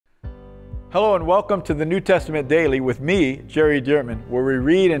Hello and welcome to the New Testament Daily with me, Jerry Dirmann, where we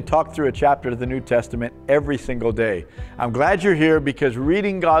read and talk through a chapter of the New Testament every single day. I'm glad you're here because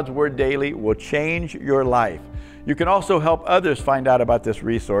reading God's Word daily will change your life. You can also help others find out about this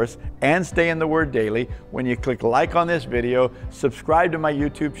resource and stay in the Word daily when you click like on this video, subscribe to my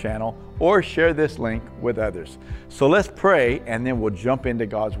YouTube channel, or share this link with others. So let's pray and then we'll jump into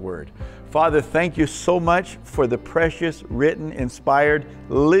God's Word. Father, thank you so much for the precious, written, inspired,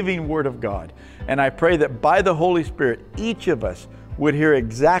 living Word of God. And I pray that by the Holy Spirit, each of us would hear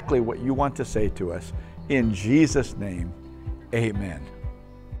exactly what you want to say to us. In Jesus' name, amen.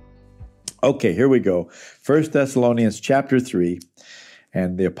 Okay, here we go. 1 Thessalonians chapter 3,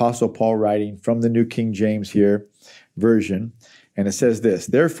 and the Apostle Paul writing from the New King James here version. And it says this,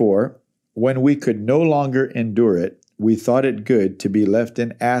 "Therefore, when we could no longer endure it, we thought it good to be left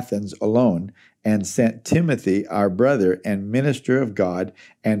in Athens alone, and sent Timothy, our brother and minister of God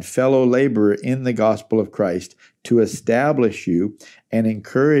and fellow laborer in the gospel of Christ, to establish you and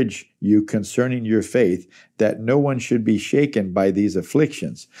encourage you concerning your faith, that no one should be shaken by these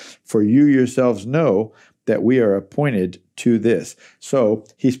afflictions. For you yourselves know that we are appointed to this." So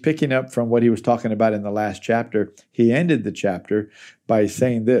he's picking up from what he was talking about in the last chapter. He ended the chapter by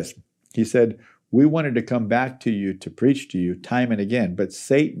saying this. He said, "We wanted to come back to you to preach to you time and again, but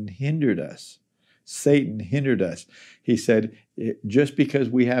Satan hindered us. Satan hindered us." He said, just because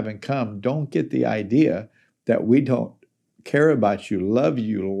we haven't come, don't get the idea that we don't care about you, love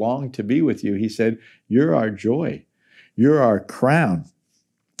you, long to be with you. He said, you're our joy. You're our crown.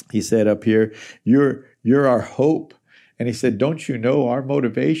 He said up here, you're our hope. And he said, don't you know our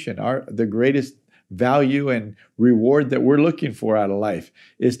motivation, the greatest value and reward that we're looking for out of life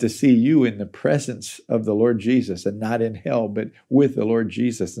is to see you in the presence of the Lord Jesus and not in hell, but with the Lord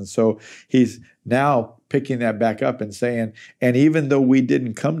Jesus. And so he's now picking that back up and saying, and even though we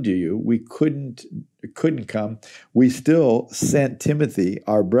didn't come to you, we couldn't come, we still sent Timothy,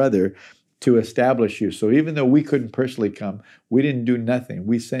 our brother, to establish you. So even though we couldn't personally come, we didn't do nothing.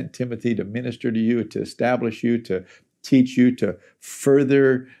 We sent Timothy to minister to you, to establish you, to teach you, to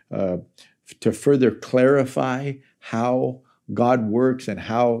further clarify how God works and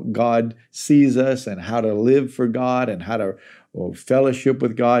how God sees us and how to live for God and how to fellowship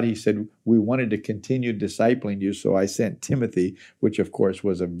with God. He said, we wanted to continue discipling you, so I sent Timothy, which of course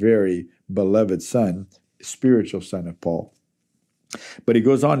was a very beloved son, spiritual son of Paul. But he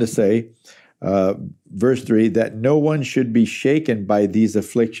goes on to say, verse 3, that no one should be shaken by these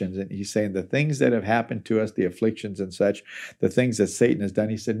afflictions. And he's saying the things that have happened to us, the afflictions and such, the things that Satan has done,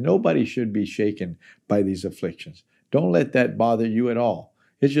 he said, nobody should be shaken by these afflictions. Don't let that bother you at all.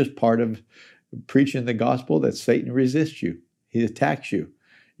 It's just part of preaching the gospel that Satan resists you. He attacks you.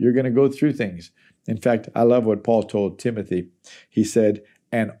 You're going to go through things. In fact, I love what Paul told Timothy. He said,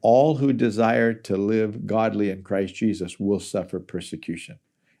 and all who desire to live godly in Christ Jesus will suffer persecution.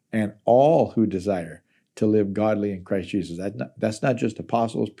 And all who desire to live godly in Christ Jesus. That's not just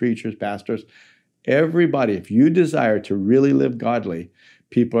apostles, preachers, pastors. Everybody, if you desire to really live godly,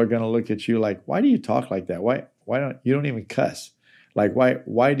 people are going to look at you like, why do you talk like that? Why don't you don't even cuss? Like,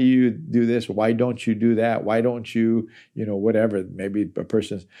 why do you do this? Why don't you do that? Why don't you, whatever. Maybe a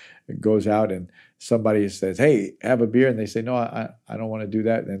person goes out and somebody says, hey, have a beer. And they say, no, I don't want to do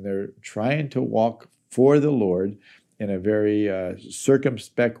that. And they're trying to walk for the Lord in a very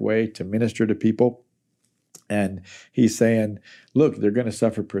circumspect way to minister to people. And he's saying, look, they're going to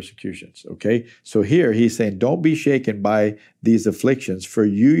suffer persecutions, okay? So here he's saying, don't be shaken by these afflictions, for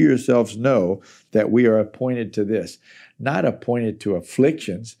you yourselves know that we are appointed to this. Not appointed to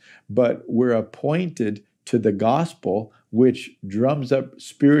afflictions, but we're appointed to the gospel, which drums up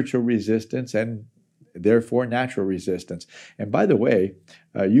spiritual resistance and therefore natural resistance. And by the way,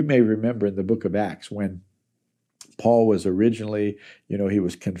 you may remember in the book of Acts when Paul was originally, he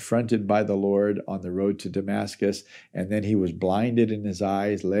was confronted by the Lord on the road to Damascus, and then he was blinded in his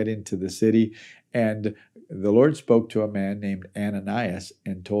eyes, led into the city, and the Lord spoke to a man named Ananias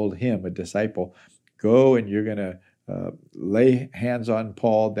and told him, a disciple, go and you're going to lay hands on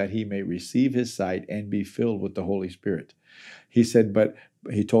Paul that he may receive his sight and be filled with the Holy Spirit. He said, but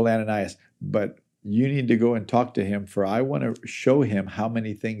he told Ananias, but you need to go and talk to him, for I want to show him how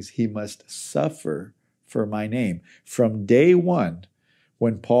many things he must suffer for my name. From day one,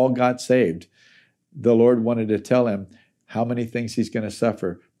 when Paul got saved, the Lord wanted to tell him how many things he's going to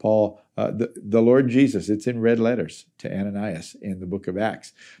suffer. Paul, the Lord Jesus, it's in red letters to Ananias in the book of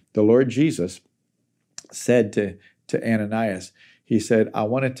Acts. The Lord Jesus said to Ananias, he said, I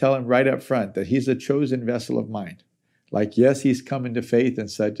want to tell him right up front that he's a chosen vessel of mine. Like, yes, he's come into faith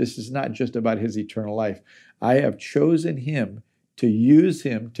and such. This is not just about his eternal life. I have chosen him to use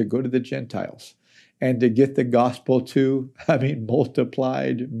him to go to the Gentiles and to get the gospel to,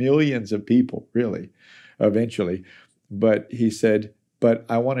 multiplied millions of people, really, eventually. But he said, but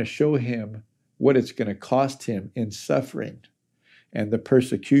I want to show him what it's going to cost him in suffering and the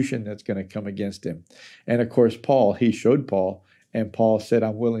persecution that's going to come against him. And of course, he showed Paul, and Paul said,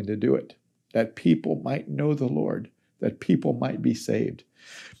 I'm willing to do it, that people might know the Lord, that people might be saved.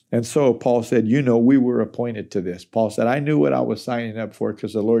 And so Paul said, we were appointed to this. Paul said, I knew what I was signing up for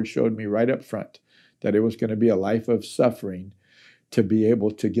because the Lord showed me right up front that it was going to be a life of suffering to be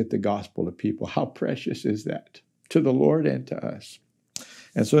able to get the gospel to people. How precious is that to the Lord and to us?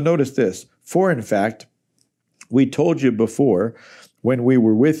 And so notice this, for in fact, we told you before when we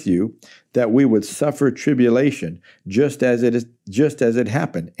were with you that we would suffer tribulation just as it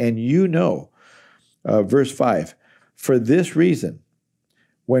happened. And verse 5, for this reason,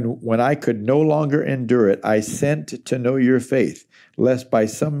 when I could no longer endure it, I sent to know your faith, lest by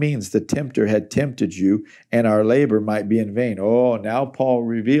some means the tempter had tempted you and our labor might be in vain. Oh, now Paul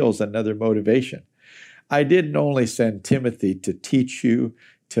reveals another motivation. I didn't only send Timothy to teach you,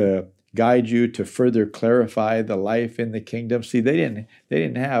 to guide you, to further clarify the life in the kingdom. See, they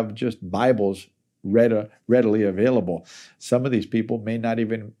didn't have just Bibles readily available. Some of these people may not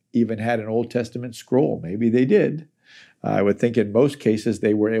even had an Old Testament scroll. Maybe they did. I would think in most cases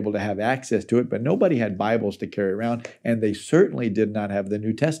they were able to have access to it, but nobody had Bibles to carry around, and they certainly did not have the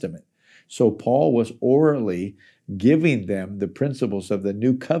New Testament. So Paul was orally giving them the principles of the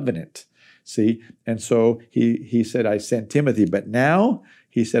new covenant. See, and so he said, I sent Timothy, but now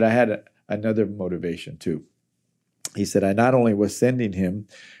he said, I had another motivation too. He said, I not only was sending him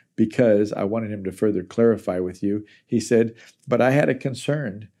because I wanted him to further clarify with you, he said, but I had a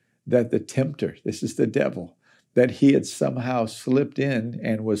concern that the tempter, this is the devil, that he had somehow slipped in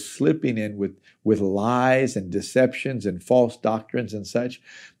and was slipping in with lies and deceptions and false doctrines and such,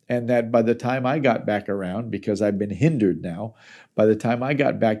 and that by the time I got back around, because I've been hindered now, by the time I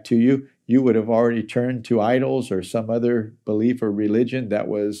got back to you, you would have already turned to idols or some other belief or religion that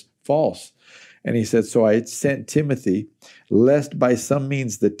was false. And he said, so I sent Timothy, lest by some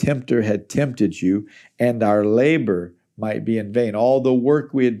means the tempter had tempted you, and our labor might be in vain. All the work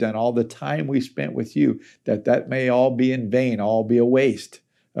we had done, all the time we spent with you, that may all be in vain, all be a waste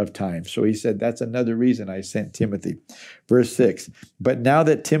of time. So he said, that's another reason I sent Timothy. Verse 6, but now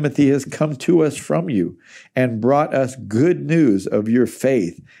that Timothy has come to us from you and brought us good news of your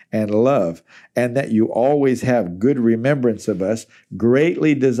faith and love, and that you always have good remembrance of us,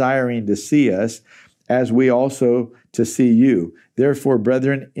 greatly desiring to see us, as we also to see you. Therefore,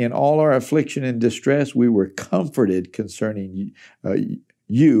 brethren, in all our affliction and distress, we were comforted concerning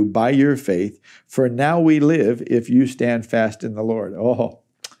you by your faith. For now we live if you stand fast in the Lord. Oh,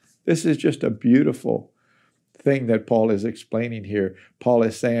 this is just a beautiful thing that Paul is explaining here. Paul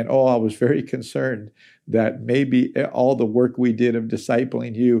is saying, I was very concerned that maybe all the work we did of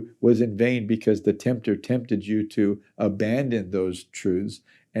discipling you was in vain because the tempter tempted you to abandon those truths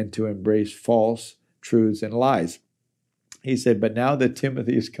and to embrace false truths and lies. He said, but now that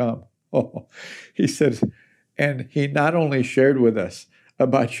Timothy has come, he said, and he not only shared with us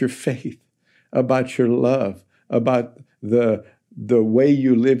about your faith, about your love, about the way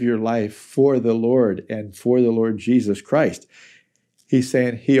you live your life for the Lord and for the Lord Jesus Christ. He's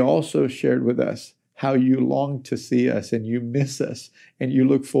saying he also shared with us how you long to see us and you miss us and you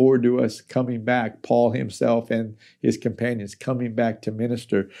look forward to us coming back, Paul himself and his companions coming back to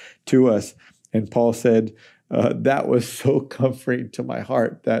minister to us. And Paul said, that was so comforting to my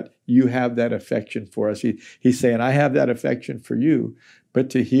heart that you have that affection for us. He's saying, I have that affection for you, but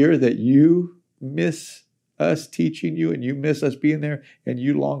to hear that you miss us teaching you and you miss us being there and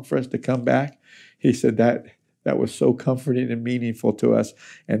you long for us to come back, he said that was so comforting and meaningful to us.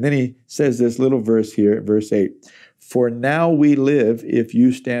 And then he says this little verse here, verse 8, for now we live if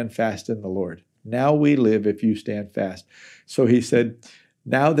you stand fast in the Lord. Now we live if you stand fast. So he said,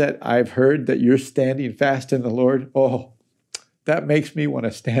 now that I've heard that you're standing fast in the Lord, that makes me want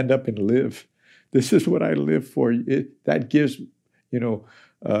to stand up and live. This is what I live for. That gives,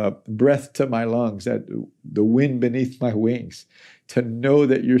 breath to my lungs, that the wind beneath my wings, to know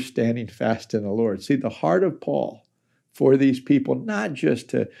that you're standing fast in the Lord. See, the heart of Paul for these people, not just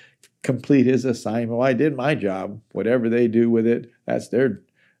to complete his assignment. Well, I did my job. Whatever they do with it, that's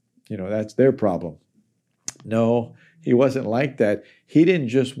their problem. No, he wasn't like that. He didn't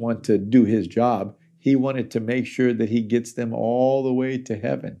just want to do his job. He wanted to make sure that he gets them all the way to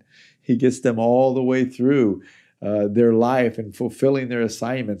heaven. He gets them all the way through their life and fulfilling their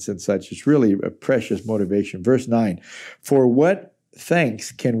assignments and such. It's really a precious motivation. Verse 9, for what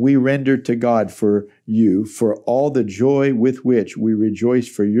thanks can we render to God for you, for all the joy with which we rejoice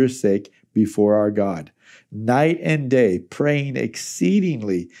for your sake before our God, night and day, praying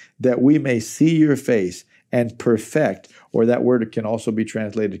exceedingly that we may see your face and perfect, or that word can also be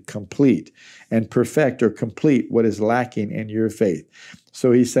translated complete, and perfect or complete what is lacking in your faith.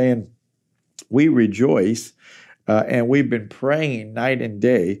 So he's saying, we rejoice, and we've been praying night and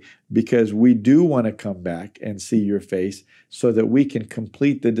day because we do want to come back and see your face so that we can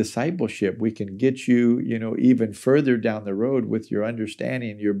complete the discipleship. We can get you, even further down the road with your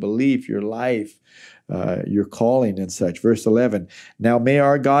understanding, your belief, your life, your calling and such. Verse 11, now may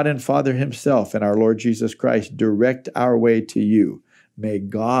our God and Father himself and our Lord Jesus Christ direct our way to you. May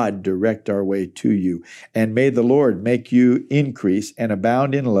God direct our way to you. And may the Lord make you increase and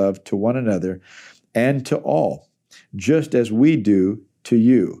abound in love to one another and to all, just as we do to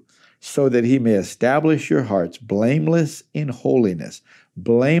you, so that he may establish your hearts blameless in holiness.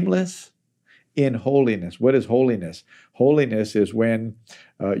 Blameless in holiness. What is holiness? Holiness is when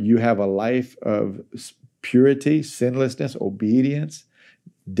you have a life of purity, sinlessness, obedience,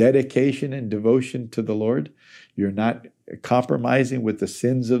 dedication, and devotion to the Lord. You're not compromising with the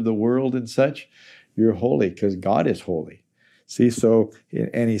sins of the world and such. You're holy because God is holy. See, so,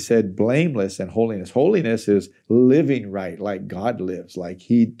 and he said blameless and holiness. Holiness is living right, like God lives, like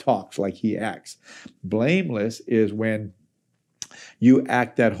he talks, like he acts. Blameless is when you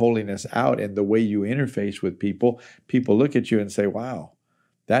act that holiness out in the way you interface with people. People look at you and say, wow,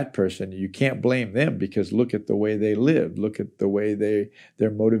 that person, you can't blame them because look at the way they live. Look at the way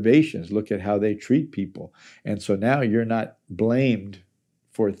their motivations. Look at how they treat people. And so now you're not blamed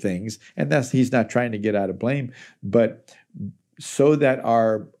for things. And he's not trying to get out of blame, but so that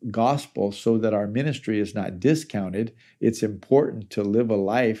our gospel, so that our ministry is not discounted, it's important to live a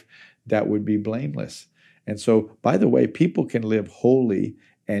life that would be blameless. And so, by the way, people can live holy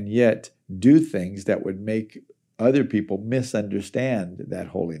and yet do things that would make other people misunderstand that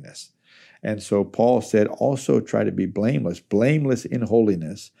holiness. And so Paul said, also try to be blameless, blameless in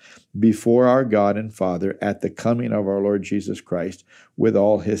holiness before our God and Father at the coming of our Lord Jesus Christ with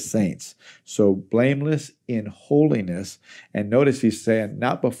all his saints. So blameless in holiness. And notice he's saying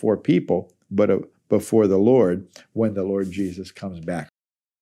not before people, but before the Lord when the Lord Jesus comes back.